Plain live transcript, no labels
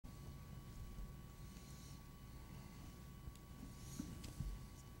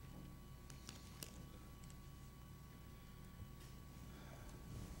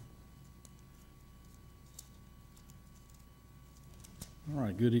All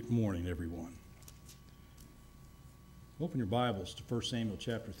right, good morning, everyone. Open your Bibles to 1 Samuel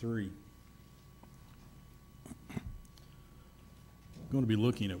chapter 3. I'm going to be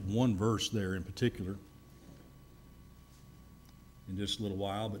looking at one verse there in particular in just a little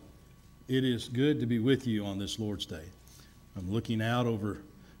while, but it is good to be with you on this Lord's Day. I'm looking out over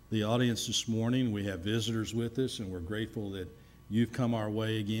the audience this morning. We have visitors with us, and we're grateful that you've come our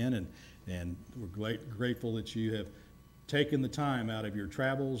way again, and we're grateful that you have taken the time out of your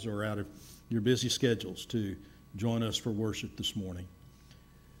travels or out of your busy schedules to join us for worship this morning.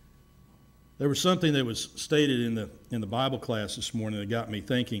 There was something that was stated in the Bible class this morning that got me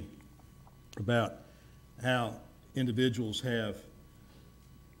thinking about how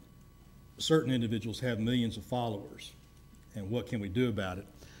certain individuals have millions of followers, and what can we do about it.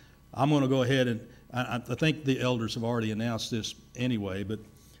 I'm going to go ahead and, I think the elders have already announced this anyway, but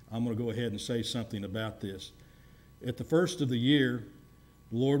I'm going to go ahead and say something about this. At the first of the year,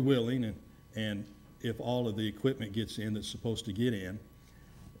 Lord willing, and if all of the equipment gets in that's supposed to get in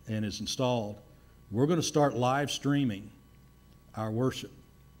and is installed, we're going to start live streaming our worship.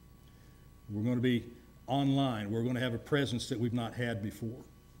 We're going to be online. We're going to have a presence that we've not had before.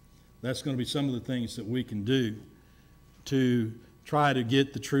 That's going to be some of the things that we can do to try to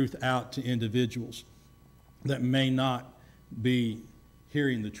get the truth out to individuals that may not be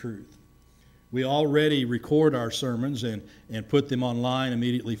hearing the truth. We already record our sermons and put them online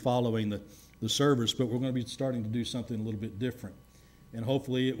immediately following the service, but we're going to be starting to do something a little bit different. And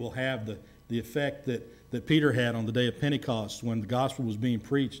hopefully it will have the effect that Peter had on the day of Pentecost when the gospel was being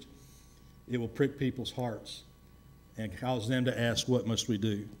preached. It will prick people's hearts and cause them to ask, what must we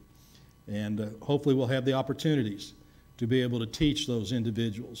do? And hopefully we'll have the opportunities to be able to teach those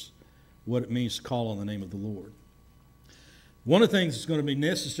individuals what it means to call on the name of the Lord. One of the things that's going to be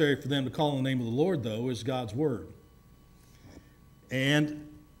necessary for them to call on the name of the Lord, though, is God's Word. And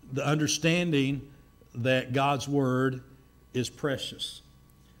the understanding that God's Word is precious.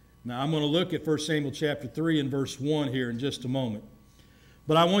 Now, I'm going to look at 1 Samuel chapter 3 and verse 1 here in just a moment.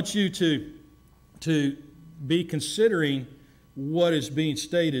 But I want you to be considering what is being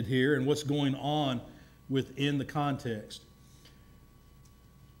stated here and what's going on within the context.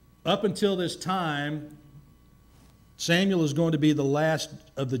 Up until this time, Samuel is going to be the last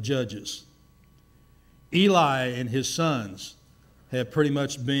of the judges. Eli and his sons have pretty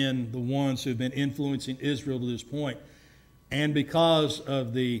much been the ones who have been influencing Israel to this point. And because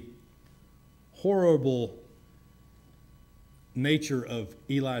of the horrible nature of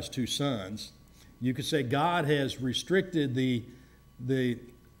Eli's two sons, you could say God has restricted the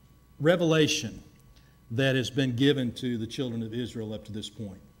revelation that has been given to the children of Israel up to this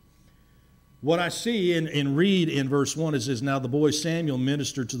point. What I see and read in verse 1 is this: now the boy Samuel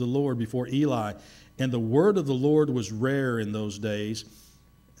ministered to the Lord before Eli, and the word of the Lord was rare in those days,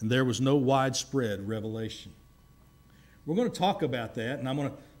 and there was no widespread revelation. We're going to talk about that, and I'm going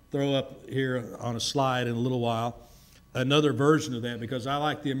to throw up here on a slide in a little while another version of that, because I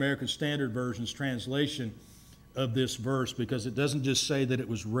like the American Standard Version's translation of this verse, because it doesn't just say that it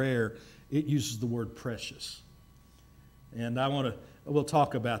was rare, it uses the word precious. And we'll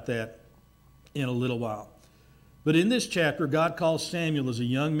talk about that in a little while. But in this chapter, God calls Samuel as a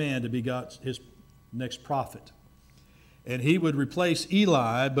young man to be his next prophet. And he would replace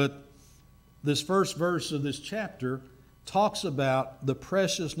Eli, but this first verse of this chapter talks about the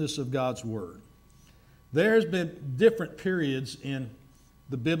preciousness of God's Word. There's been different periods in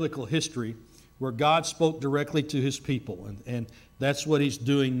the biblical history where God spoke directly to his people, and that's what he's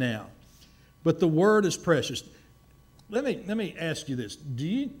doing now. But the Word is precious. Let me ask you this. Do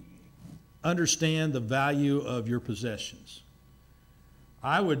you understand the value of your possessions?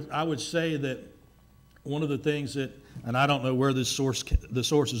 I would say that one of the things that, and I don't know where the source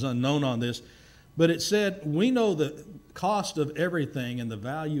is unknown on this, but it said, we know the cost of everything and the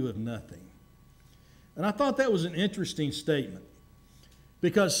value of nothing. And I thought that was an interesting statement,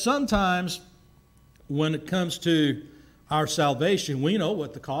 because sometimes when it comes to our salvation, we know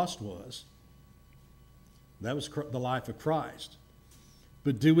what the cost was. That was the life of Christ.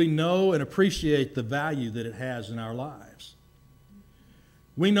 But do we know and appreciate the value that it has in our lives?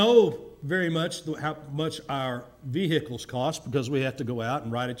 We know very much how much our vehicles cost, because we have to go out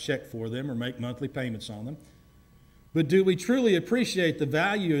and write a check for them or make monthly payments on them. But do we truly appreciate the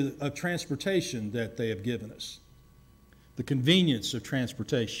value of transportation that they have given us? The convenience of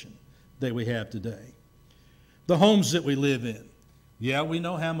transportation that we have today. The homes that we live in. Yeah, we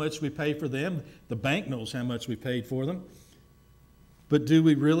know how much we pay for them. The bank knows how much we paid for them. But do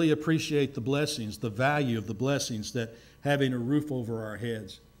we really appreciate the blessings, the value of the blessings that having a roof over our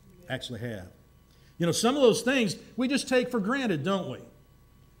heads actually have? You know, some of those things we just take for granted, don't we?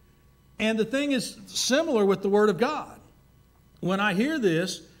 And the thing is similar with the Word of God. When I hear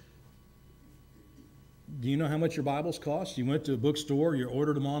this, do you know how much your Bibles cost? You went to a bookstore, you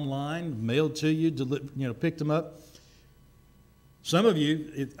ordered them online, mailed to you, picked them up. Some of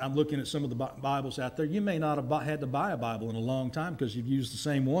you, I'm looking at some of the Bibles out there, you may not have had to buy a Bible in a long time because you've used the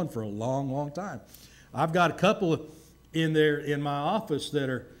same one for a long, long time. I've got a couple in there in my office that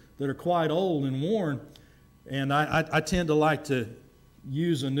are quite old and worn, and I tend to like to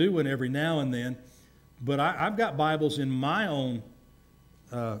use a new one every now and then. But I've got Bibles in my own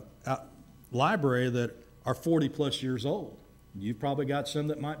library that are 40 plus years old. You've probably got some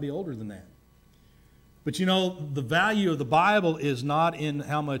that might be older than that. But you know, the value of the Bible is not in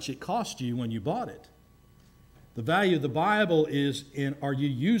how much it cost you when you bought it. The value of the Bible is in, are you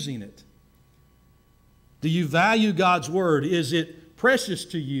using it? Do you value God's Word? Is it precious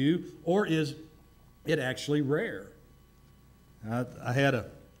to you, or is it actually rare? I had an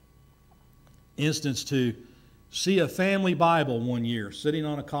instance to see a family Bible one year sitting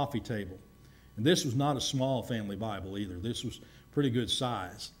on a coffee table. And this was not a small family Bible either. This was pretty good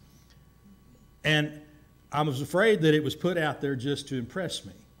size. And I was afraid that it was put out there just to impress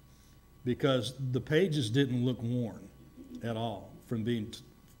me, because the pages didn't look worn at all from being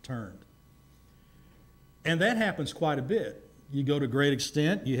turned. And that happens quite a bit. You go to great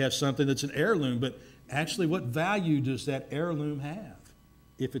extent, you have something that's an heirloom, but actually what value does that heirloom have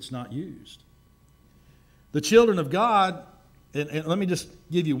if it's not used? The children of God, and let me just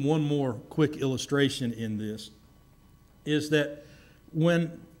give you one more quick illustration in this, is that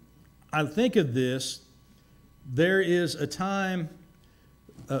when I think of this, there is a time,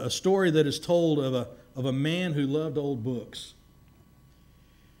 a story that is told of a man who loved old books.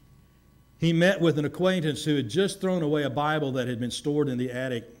 He met with an acquaintance who had just thrown away a Bible that had been stored in the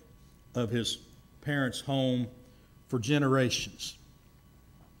attic of his parents' home for generations.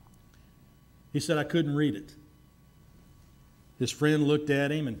 He said, I couldn't read it. His friend looked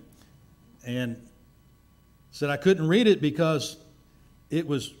at him and said, I couldn't read it because it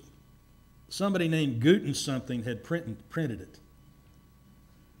was somebody named Guten something had printed it.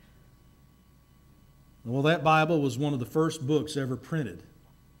 Well, that Bible was one of the first books ever printed.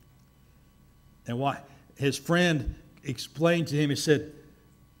 And why? His friend explained to him, he said,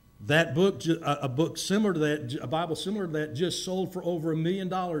 that book, a book similar to that, a Bible similar to that, just sold for over $1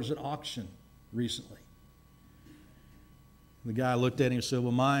 million at auction recently. The guy looked at him and said,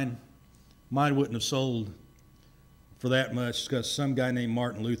 well, mine wouldn't have sold for that much because some guy named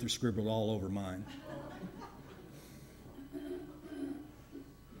Martin Luther scribbled all over mine.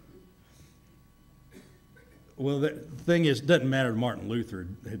 Well, the thing is, it doesn't matter if Martin Luther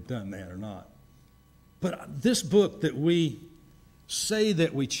had done that or not. But this book that we say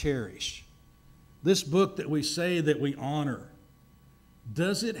that we cherish, this book that we say that we honor,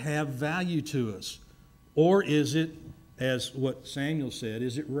 does it have value to us? Or is it, as what Samuel said,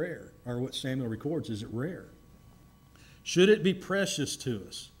 is it rare? Or what Samuel records, is it rare? Should it be precious to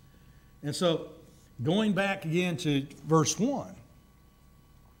us? And so, going back again to verse 1,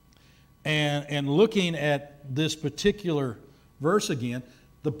 and looking at this particular verse again,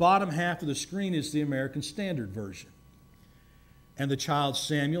 the bottom half of the screen is the American Standard Version. And the child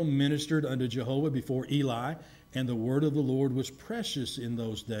Samuel ministered unto Jehovah before Eli, and the word of the Lord was precious in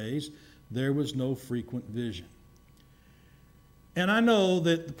those days. There was no frequent vision. And I know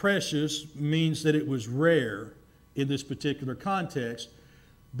that precious means that it was rare in this particular context,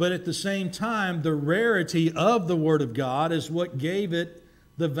 but at the same time, the rarity of the Word of God is what gave it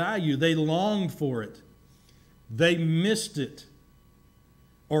the value. They longed for it. They missed it.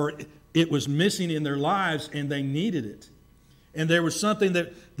 Or it was missing in their lives and they needed it. And there was something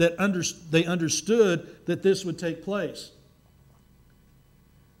that they understood that this would take place.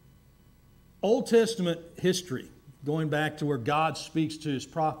 Old Testament history, going back to where God speaks to his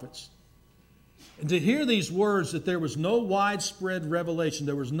prophets, and to hear these words that there was no widespread revelation,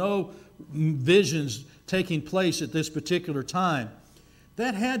 there was no visions taking place at this particular time,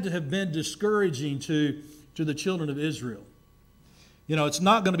 that had to have been discouraging to the children of Israel. You know, it's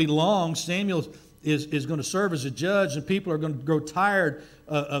not going to be long. Samuel is going to serve as a judge, and people are going to grow tired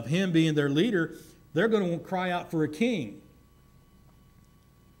of him being their leader. They're going to cry out for a king.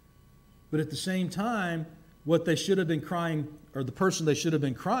 But at the same time, what they should have been crying, or the person they should have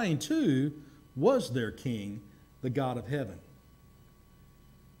been crying to, was their king, the God of heaven.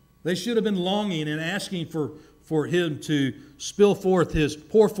 They should have been longing and asking for him to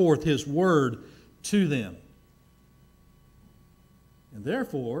pour forth his word to them. And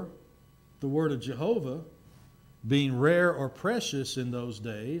therefore, the word of Jehovah, being rare or precious in those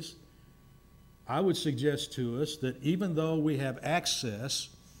days, I would suggest to us that even though we have access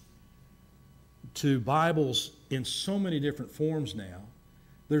to Bibles in so many different forms now.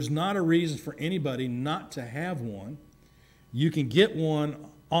 There's not a reason for anybody not to have one. You can get one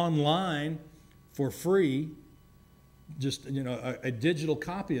online for free, just a digital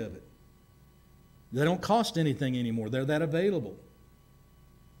copy of it. They don't cost anything anymore. They're that available.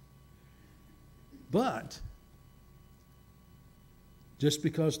 But just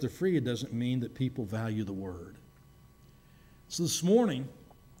because they're free, it doesn't mean that people value the Word. So this morning,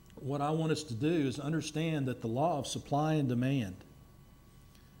 what I want us to do is understand that the law of supply and demand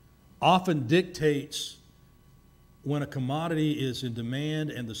often dictates when a commodity is in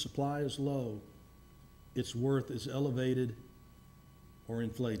demand and the supply is low, its worth is elevated or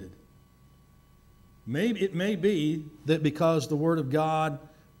inflated. It may be that because the Word of God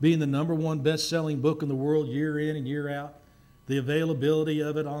being the number one best-selling book in the world year in and year out, the availability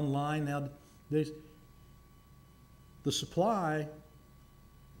of it online nowadays, the supply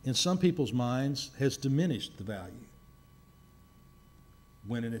in some people's minds has diminished the value,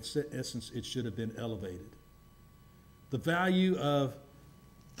 when in its essence it should have been elevated. The value of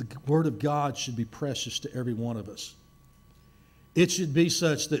the Word of God should be precious to every one of us. It should be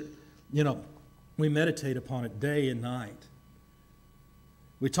such that, we meditate upon it day and night.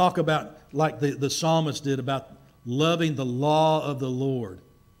 We talk about, like the psalmist did, about loving the law of the Lord,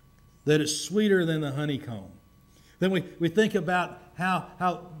 that it's sweeter than the honeycomb. Then we think about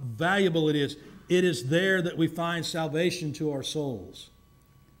how valuable it is. It is there that we find salvation to our souls.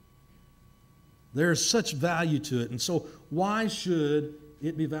 There is such value to it. And so why should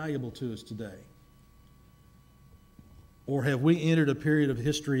it be valuable to us today? Or have we entered a period of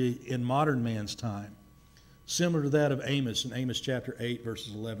history in modern man's time, similar to that of Amos in Amos chapter 8,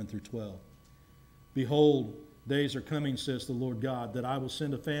 verses 11 through 12? Behold, days are coming, says the Lord God, that I will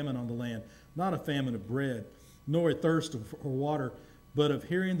send a famine on the land, not a famine of bread, nor a thirst for water, but of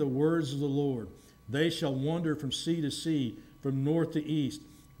hearing the words of the Lord. They shall wander from sea to sea, from north to east,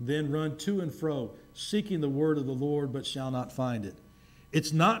 then run to and fro, seeking the word of the Lord, but shall not find it.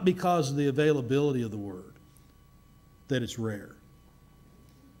 It's not because of the availability of the word that it's rare,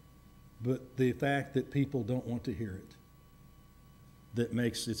 but the fact that people don't want to hear it that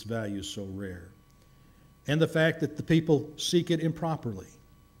makes its value so rare. And the fact that the people seek it improperly.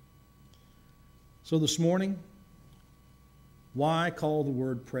 So this morning, why call the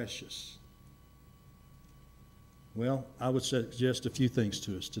word precious? Well, I would suggest a few things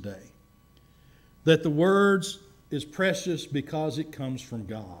to us today. That the word is precious because it comes from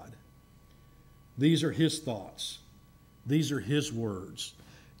God. These are His thoughts. These are His words.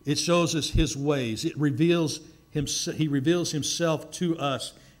 It shows us His ways. He reveals Himself to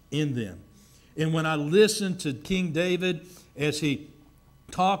us in them. And when I listen to King David as he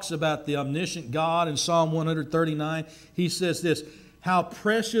talks about the omniscient God in Psalm 139, he says this, how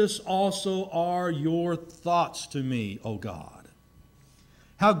precious also are your thoughts to me, O God.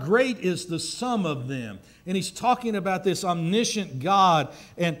 How great is the sum of them. And he's talking about this omniscient God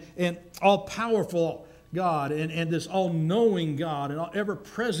and all-powerful God and this all-knowing God and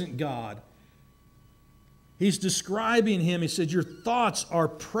ever-present God. He's describing Him. He said, your thoughts are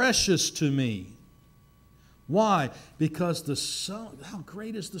precious to me. Why? Because how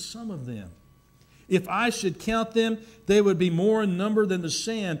great is the sum of them? If I should count them, they would be more in number than the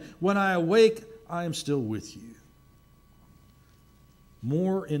sand. When I awake, I am still with you.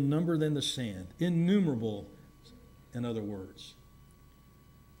 More in number than the sand. Innumerable, in other words.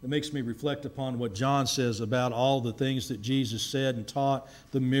 It makes me reflect upon what John says about all the things that Jesus said and taught,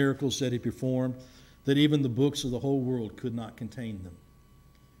 the miracles that He performed, that even the books of the whole world could not contain them.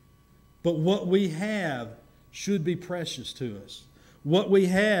 But what we have should be precious to us. What we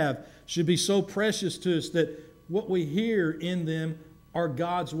have should be so precious to us that what we hear in them are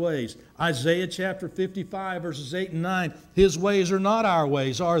God's ways. Isaiah chapter 55, verses 8 and 9, His ways are not our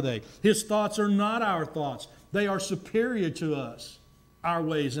ways, are they? His thoughts are not our thoughts. They are superior to us, our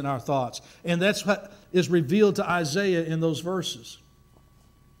ways and our thoughts. And that's what is revealed to Isaiah in those verses.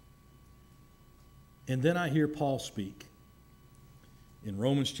 And then I hear Paul speak in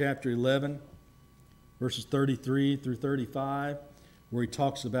Romans chapter 11, verses 33 through 35, where he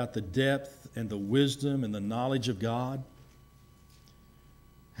talks about the depth and the wisdom and the knowledge of God.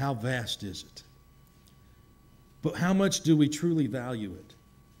 How vast is it? But how much do we truly value it?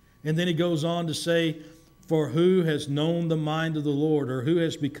 And then he goes on to say, for who has known the mind of the Lord, or who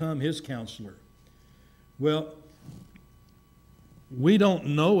has become His counselor? Well, we don't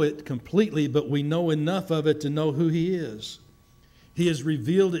know it completely, but we know enough of it to know who He is. He has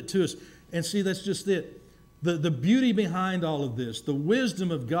revealed it to us. And see, that's just it. The beauty behind all of this, the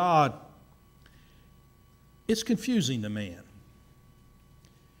wisdom of God, it's confusing to man.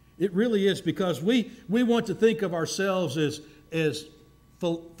 It really is, because we want to think of ourselves as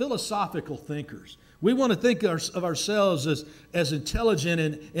philosophical thinkers. We want to think of ourselves as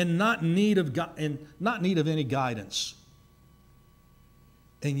intelligent and not in need of any guidance.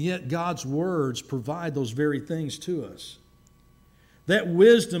 And yet God's words provide those very things to us. That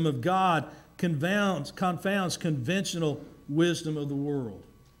wisdom of God confounds conventional wisdom of the world.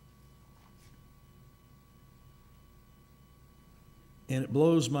 And it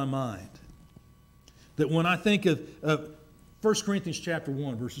blows my mind that when I think of 1 Corinthians chapter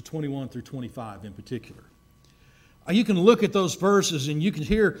 1, verses 21 through 25 in particular, you can look at those verses and you can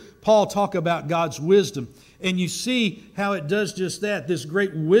hear Paul talk about God's wisdom. And you see how it does just that. This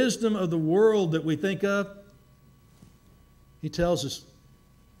great wisdom of the world that we think of, he tells us,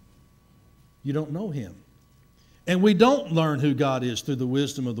 you don't know Him. And we don't learn who God is through the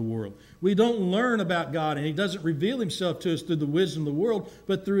wisdom of the world. We don't learn about God, and He doesn't reveal Himself to us through the wisdom of the world,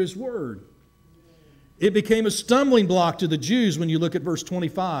 but through His Word. It became a stumbling block to the Jews when you look at verse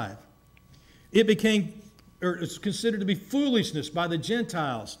 25. It's considered to be foolishness by the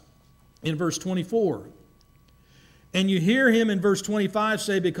Gentiles in verse 24. And you hear him in verse 25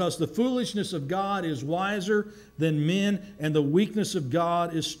 say, because the foolishness of God is wiser than men, and the weakness of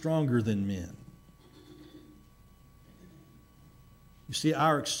God is stronger than men. You see,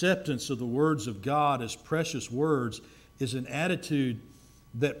 our acceptance of the words of God as precious words is an attitude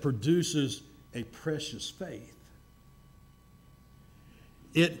that produces a precious faith.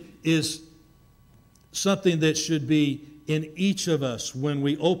 It is something that should be in each of us when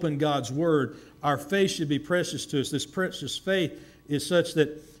we open God's Word. Our faith should be precious to us. This precious faith is such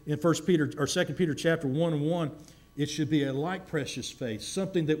that in 2 Peter chapter 1 and 1, it should be a like precious faith,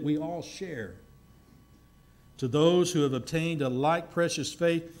 something that we all share. To those who have obtained a like precious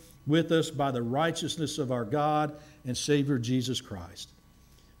faith with us by the righteousness of our God and Savior Jesus Christ.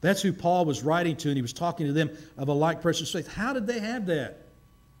 That's who Paul was writing to, and he was talking to them of a like precious faith. How did they have that?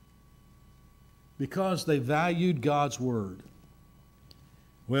 Because they valued God's Word.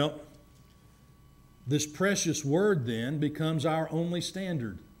 Well, this precious Word then becomes our only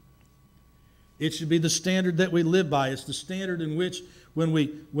standard. It should be the standard that we live by. It's the standard in which, when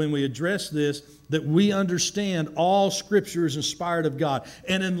we address this, that we understand all Scripture is inspired of God.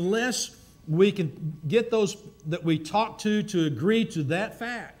 And unless we can get those that we talk to agree to that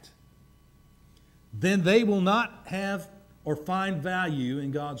fact, then they will not have or find value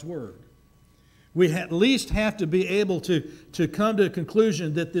in God's Word. We at least have to be able to come to a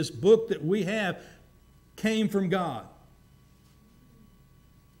conclusion that this book that we have came from God.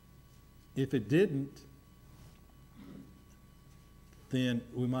 If it didn't, then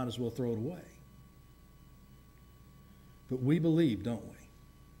we might as well throw it away. But we believe, don't we,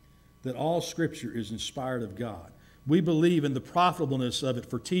 that all Scripture is inspired of God. We believe in the profitableness of it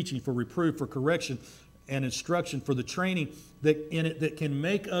for teaching, for reproof, for correction, and instruction, for the training that can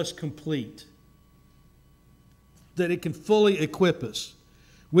make us complete, that it can fully equip us.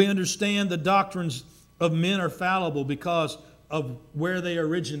 We understand the doctrines of men are fallible because of where they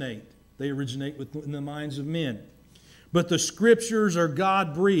originate. They originate within the minds of men. But the Scriptures are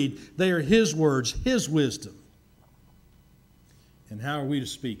God-breathed. They are His words, His wisdom. And how are we to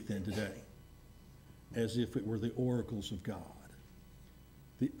speak then today? As if it were the oracles of God.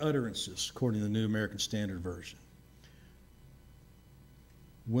 The utterances, according to the New American Standard Version.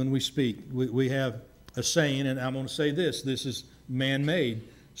 When we speak, we have a saying, and I'm going to say this is man-made.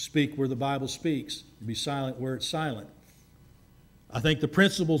 Speak where the Bible speaks. Be silent where it's silent. I think the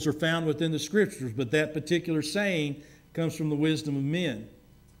principles are found within the Scriptures, but that particular saying comes from the wisdom of men.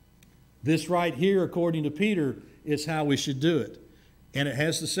 This right here, according to Peter, is how we should do it. And it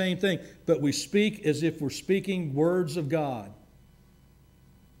has the same thing. But we speak as if we're speaking words of God.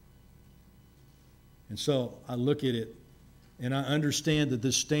 And so I look at it and I understand that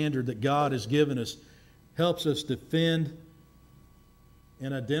this standard that God has given us helps us defend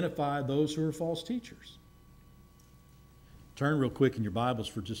and identify those who are false teachers. Turn real quick in your Bibles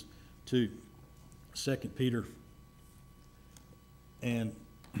for just to 2 Peter and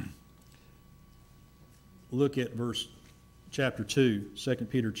look at chapter 2, 2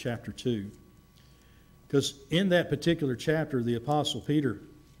 Peter chapter 2. Because in that particular chapter, the Apostle Peter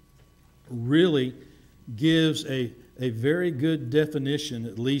really gives a very good definition,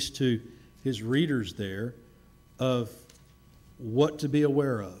 at least to his readers there, of what to be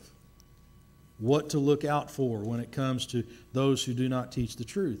aware of, what to look out for when it comes to those who do not teach the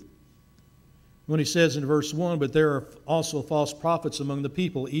truth. When he says in verse 1, but there are also false prophets among the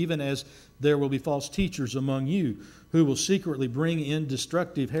people, even as there will be false teachers among you, who will secretly bring in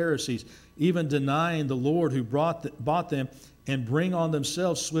destructive heresies, even denying the Lord who bought them, and bring on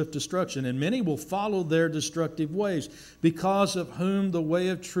themselves swift destruction. And many will follow their destructive ways, because of whom the way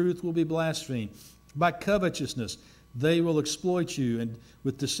of truth will be blasphemed. By covetousness they will exploit you, and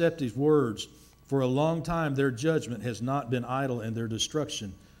with deceptive words. For a long time their judgment has not been idle, and their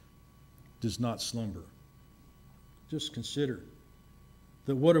destruction does not slumber. Just consider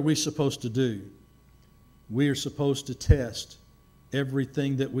that what are we supposed to do? We are supposed to test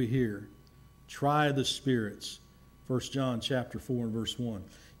everything that we hear. Try the spirits. 1 John chapter 4 and verse 1.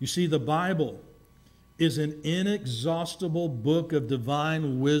 You see, the Bible is an inexhaustible book of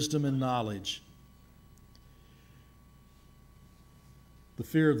divine wisdom and knowledge. The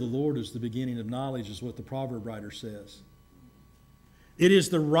fear of the Lord is the beginning of knowledge, is what the proverb writer says. It is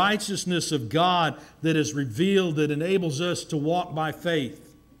the righteousness of God that is revealed that enables us to walk by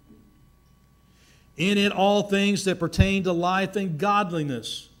faith. In it all things that pertain to life and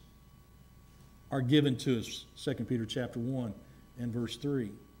godliness are given to us. 2 Peter chapter 1 and verse 3.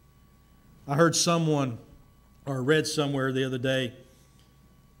 I heard someone, or read somewhere the other day,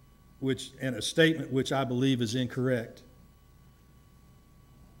 and a statement which I believe is incorrect.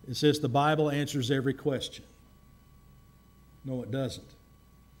 It says the Bible answers every question. No, it doesn't.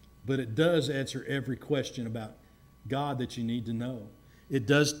 But it does answer every question about God that you need to know. It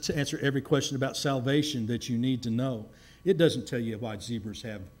does answer every question about salvation that you need to know. It doesn't tell you why zebras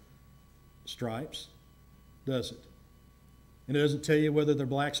have stripes, does it? And it doesn't tell you whether they're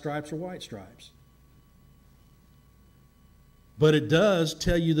black stripes or white stripes. But it does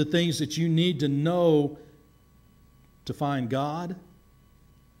tell you the things that you need to know to find God,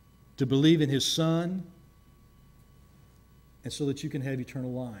 to believe in His Son, and so that you can have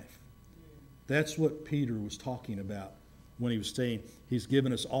eternal life. That's what Peter was talking about when he was saying He's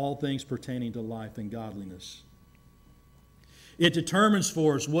given us all things pertaining to life and godliness. It determines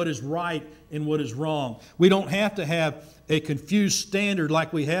for us what is right and what is wrong. We don't have to have a confused standard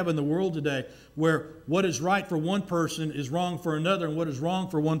like we have in the world today, where what is right for one person is wrong for another, and what is wrong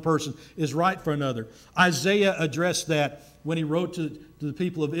for one person is right for another. Isaiah addressed that when he wrote to the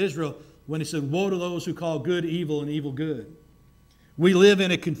people of Israel, when he said, "Woe to those who call good evil and evil good." We live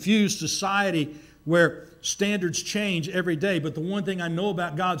in a confused society where standards change every day, but the one thing I know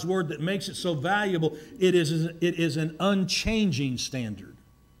about God's Word that makes it so valuable, it is an unchanging standard.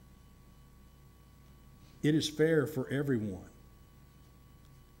 It is fair for everyone.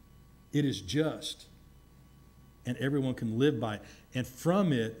 It is just, and everyone can live by it. And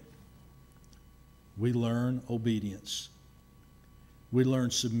from it, we learn obedience. We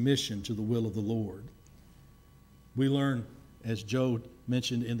learn submission to the will of the Lord. We learn, as Joe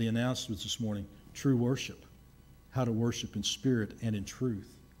mentioned in the announcements this morning, true worship, how to worship in spirit and in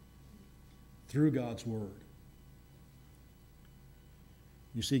truth through God's Word.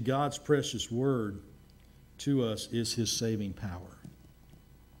 You see, God's precious Word to us is His saving power.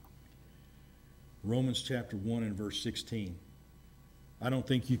 Romans chapter 1 and verse 16. I don't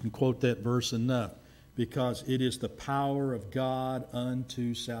think you can quote that verse enough, because it is the power of God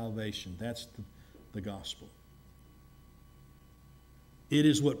unto salvation. That's the gospel. It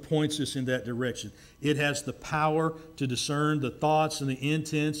is what points us in that direction. It has the power to discern the thoughts and the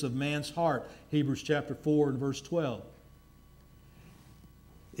intents of man's heart. Hebrews chapter 4 and verse 12.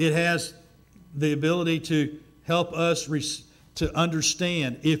 It has the ability to help us to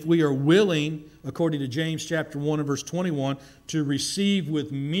understand, if we are willing, according to James chapter 1 and verse 21, to receive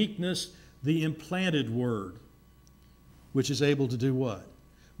with meekness the implanted word, which is able to do what?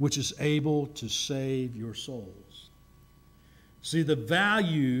 Which is able to save your souls. See, the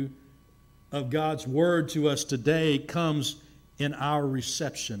value of God's Word to us today comes in our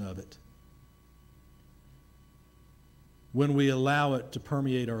reception of it, when we allow it to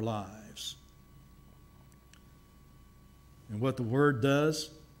permeate our lives. And what the Word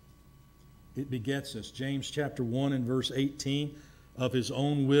does, it begets us. James chapter 1 and verse 18, of His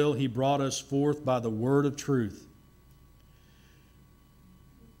own will He brought us forth by the word of truth.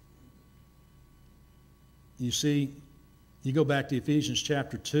 You see, you go back to Ephesians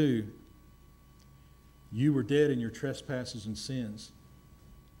chapter 2, you were dead in your trespasses and sins.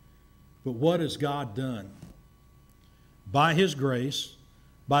 But what has God done? By His grace,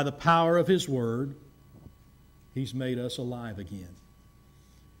 by the power of His Word, He's made us alive again.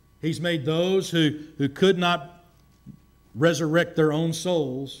 He's made those who could not resurrect their own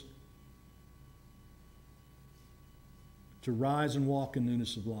souls to rise and walk in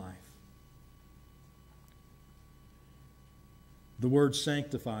newness of life. The Word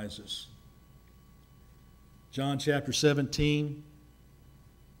sanctifies us. John chapter 17,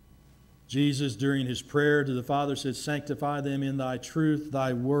 Jesus, during His prayer to the Father, said, "Sanctify them in Thy truth.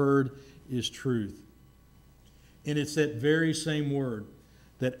 Thy Word is truth." And it's that very same word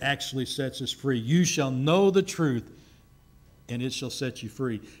that actually sets us free. You shall know the truth, and it shall set you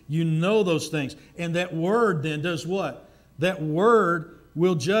free. You know those things. And that word then does what? That word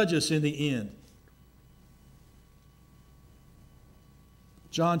will judge us in the end.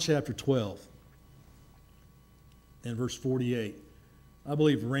 John chapter 12 and verse 48. I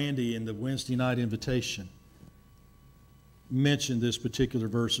believe Randy in the Wednesday night invitation mentioned this particular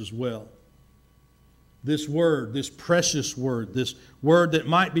verse as well. This word, this precious word, this word that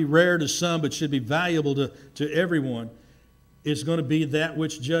might be rare to some but should be valuable to everyone, is going to be that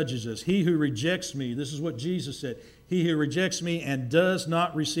which judges us. He who rejects me, this is what Jesus said, he who rejects me and does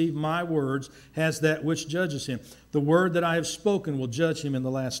not receive my words has that which judges him. The word that I have spoken will judge him in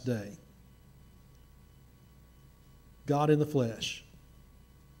the last day. God in the flesh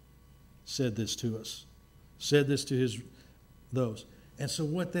said this to us, said this to those. And so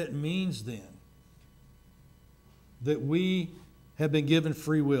what that means then, that we have been given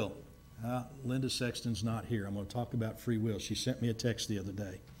free will. Linda Sexton's not here. I'm going to talk about free will. She sent me a text the other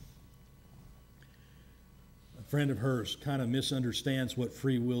day. A friend of hers kind of misunderstands what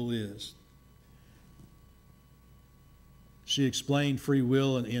free will is. She explained free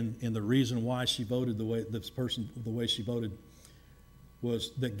will in the reason why she voted the way she voted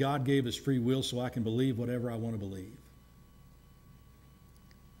was that God gave us free will so I can believe whatever I want to believe.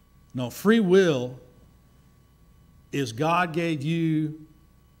 No, free will is God gave you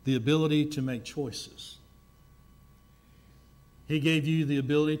the ability to make choices. He gave you the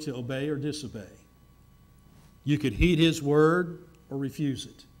ability to obey or disobey. You could heed His word or refuse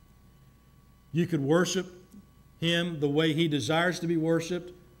it. You could worship Him the way He desires to be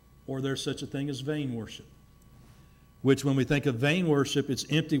worshiped, or there's such a thing as vain worship. Which, when we think of vain worship, it's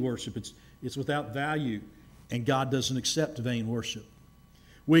empty worship. It's without value, and God doesn't accept vain worship.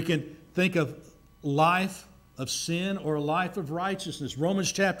 We can think of life of sin or a life of righteousness.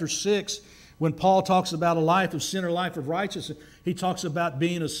 Romans chapter 6, when Paul talks about a life of sin or life of righteousness, he talks about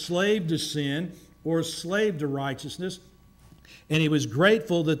being a slave to sin or a slave to righteousness. And he was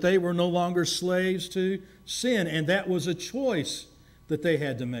grateful that they were no longer slaves to sin, and that was a choice that they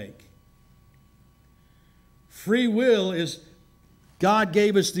had to make. Free will is God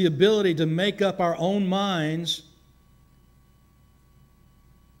gave us the ability to make up our own minds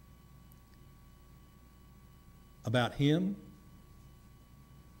about Him,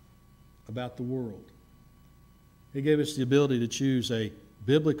 about the world. He gave us the ability to choose a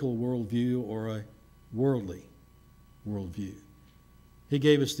biblical worldview or a worldly worldview. He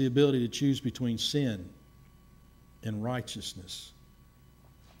gave us the ability to choose between sin and righteousness.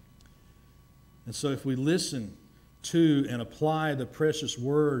 And so if we listen to and apply the precious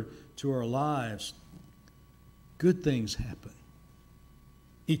word to our lives, good things happen.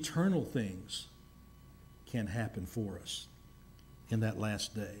 Eternal things can happen for us in that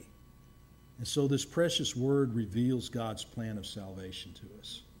last day. And so this precious word reveals God's plan of salvation to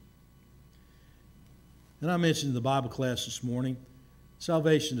us. And I mentioned in the Bible class this morning,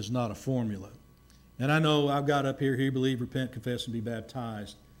 salvation is not a formula. And I know I've got up here, hear, believe, repent, confess, and be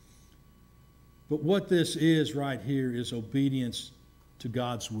baptized. But what this is right here is obedience to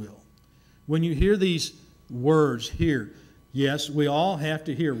God's will. When you hear these words here, yes, we all have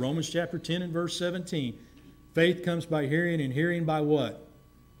to hear. Romans chapter 10 and verse 17. Faith comes by hearing, and hearing by what?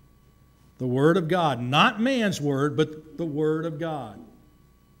 The Word of God. Not man's word, but the Word of God.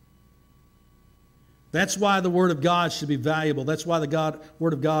 That's why the Word of God should be valuable. That's why the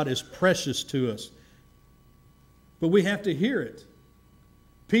Word of God is precious to us. But we have to hear it.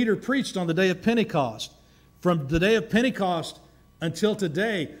 Peter preached on the day of Pentecost. From the day of Pentecost until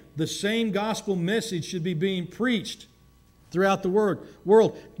today, the same gospel message should be being preached throughout the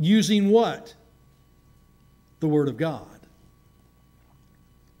world. Using what? The Word of God.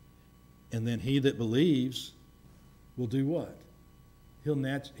 And then he that believes will do what?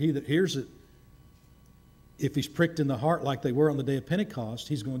 He that hears it, if he's pricked in the heart like they were on the day of Pentecost,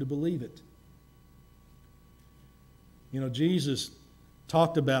 he's going to believe it. You know, Jesus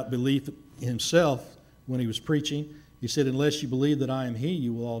talked about belief himself when he was preaching. He said, unless you believe that I am He,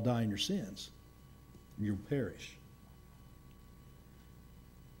 you will all die in your sins. You will perish.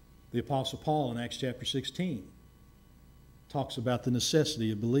 The Apostle Paul in Acts chapter 16 talks about the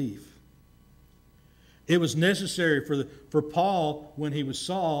necessity of belief. It was necessary for Paul, when he was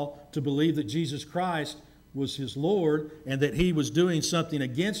Saul, to believe that Jesus Christ was his Lord and that he was doing something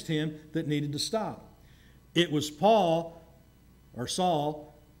against him that needed to stop. It was Paul, or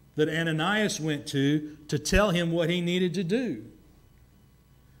Saul, that Ananias went to tell him what he needed to do.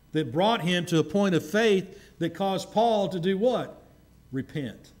 That brought him to a point of faith that caused Paul to do what?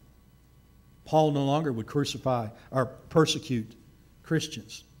 Repent. Paul no longer would crucify or persecute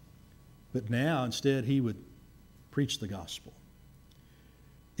Christians, but now instead he would preach the gospel.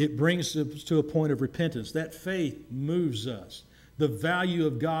 It brings us to a point of repentance. That faith moves us. The value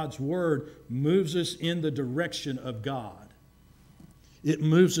of God's word moves us in the direction of God. It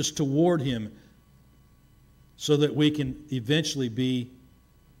moves us toward Him so that we can eventually be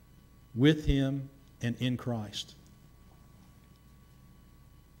with Him and in Christ.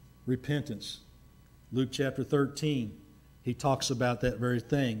 Repentance. Luke chapter 13, he talks about that very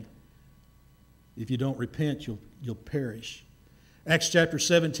thing. If you don't repent, you'll perish. Acts chapter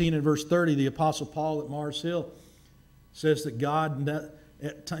 17 and verse 30, the Apostle Paul at Mars Hill says that God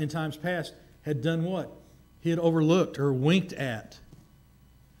in times past had done what? He had overlooked or winked at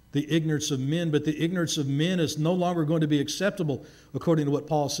the ignorance of men, but the ignorance of men is no longer going to be acceptable according to what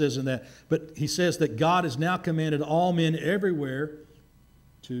Paul says in that. But he says that God has now commanded all men everywhere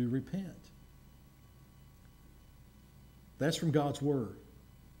to repent. That's from God's word.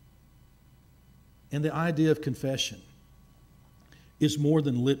 And the idea of confession is more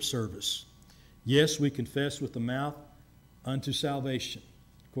than lip service. Yes, we confess with the mouth unto salvation,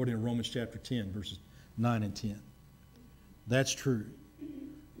 according to Romans chapter 10, verses 9 and 10. That's true.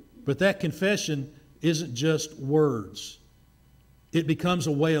 But that confession isn't just words. It becomes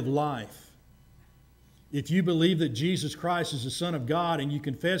a way of life. If you believe that Jesus Christ is the Son of God and you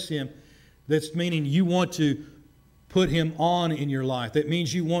confess Him, that's meaning you want to put Him on in your life. That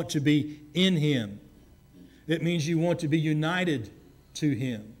means you want to be in Him. It means you want to be united to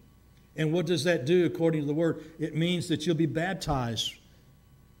Him. And what does that do according to the Word? It means that you'll be baptized.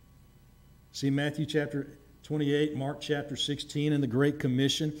 See Matthew chapter 28, Mark chapter 16, and the Great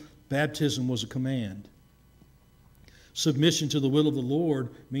Commission. Baptism was a command. Submission to the will of the Lord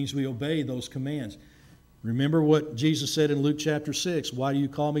means we obey those commands. Remember what Jesus said in Luke chapter 6, "Why do you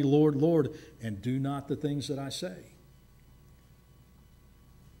call me Lord, Lord, and do not the things that I say?"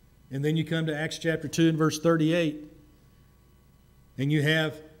 And then you come to Acts chapter 2 and verse 38, and you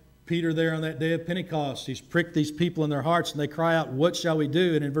have Peter there on that day of Pentecost. He's pricked these people in their hearts, and they cry out, "What shall we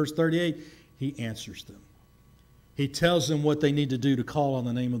do?" And in verse 38, he answers them. He tells them what they need to do to call on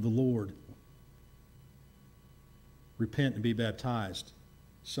the name of the Lord. Repent and be baptized.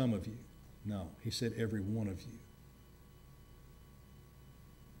 Some of you. No, he said every one of you.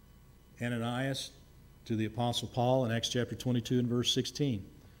 Ananias to the Apostle Paul in Acts chapter 22 and verse 16.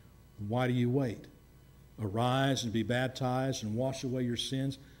 Why do you wait? Arise and be baptized and wash away your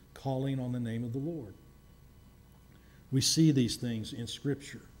sins, calling on the name of the Lord. We see these things in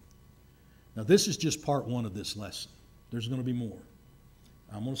Scripture. Now, this is just part one of this lesson. There's going to be more.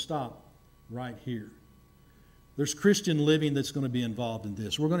 I'm going to stop right here. There's Christian living that's going to be involved in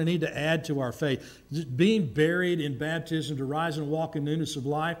this. We're going to need to add to our faith. Just being buried in baptism to rise and walk in newness of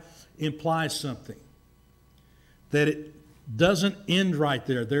life implies something. That it doesn't end right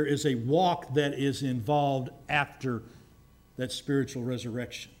there. There is a walk that is involved after that spiritual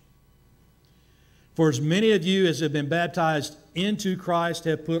resurrection. For as many of you as have been baptized into Christ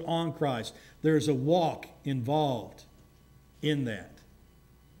have put on Christ. There is a walk involved in that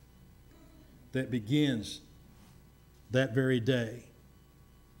begins that very day.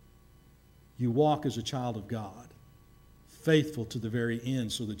 You walk as a child of God, faithful to the very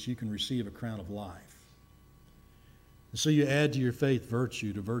end so that you can receive a crown of life. And so you add to your faith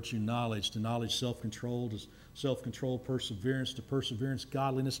virtue, to virtue knowledge, to knowledge self-control, to self-control perseverance, to perseverance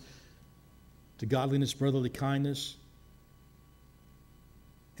godliness, to godliness brotherly kindness,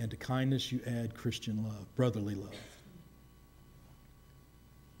 and to kindness you add Christian love, brotherly love.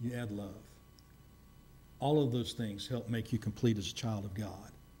 You add love. All of those things help make you complete as a child of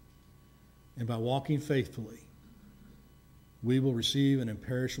God. And by walking faithfully, we will receive an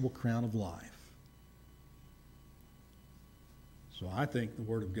imperishable crown of life. So I think the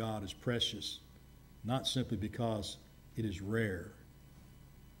Word of God is precious, not simply because it is rare,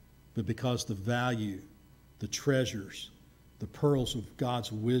 but because the value, the treasures, the pearls of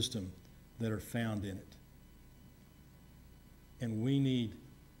God's wisdom that are found in it. And we need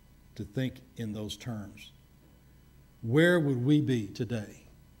to think in those terms. Where would we be today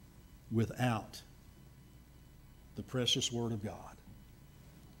without the precious Word of God?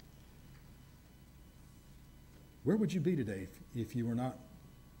 Where would you be today if you were not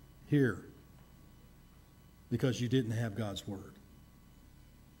here because you didn't have God's Word?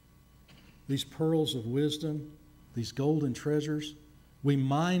 These pearls of wisdom, these golden treasures, we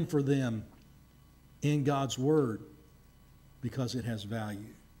mine for them in God's Word because it has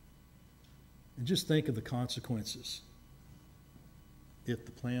value. And just think of the consequences if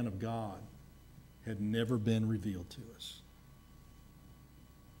the plan of God had never been revealed to us.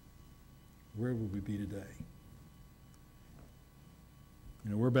 where would we be today?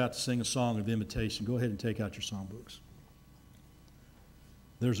 You know, we're about to sing a song of invitation. Go ahead and take out your songbooks.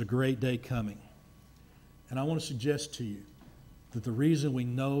 There's a great day coming. And I want to suggest to you that the reason we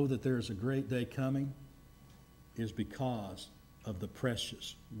know that there is a great day coming is because of the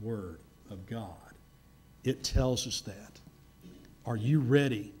precious Word of God. It tells us that. Are you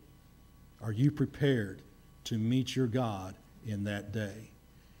ready? Are you prepared to meet your God in that day?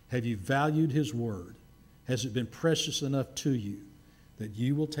 Have you valued His Word? Has it been precious enough to you that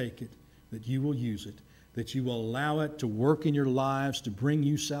you will take it, that you will use it, that you will allow it to work in your lives to bring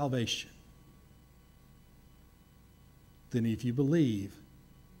you salvation? Then if you believe,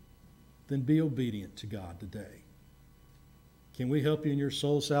 then be obedient to God today. Can we help you in your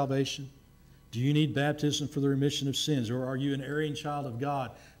soul salvation? Do you need baptism for the remission of sins? Or are you an erring child of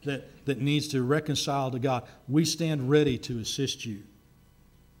God that needs to reconcile to God? We stand ready to assist you.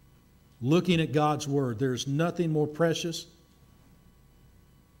 Looking at God's Word, there's nothing more precious,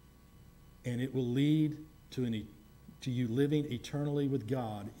 and it will lead to you living eternally with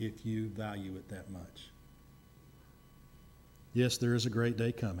God if you value it that much. Yes, there is a great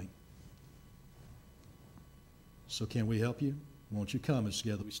day coming. So can we help you? Won't you come as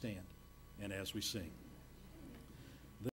together we stand and as we sing?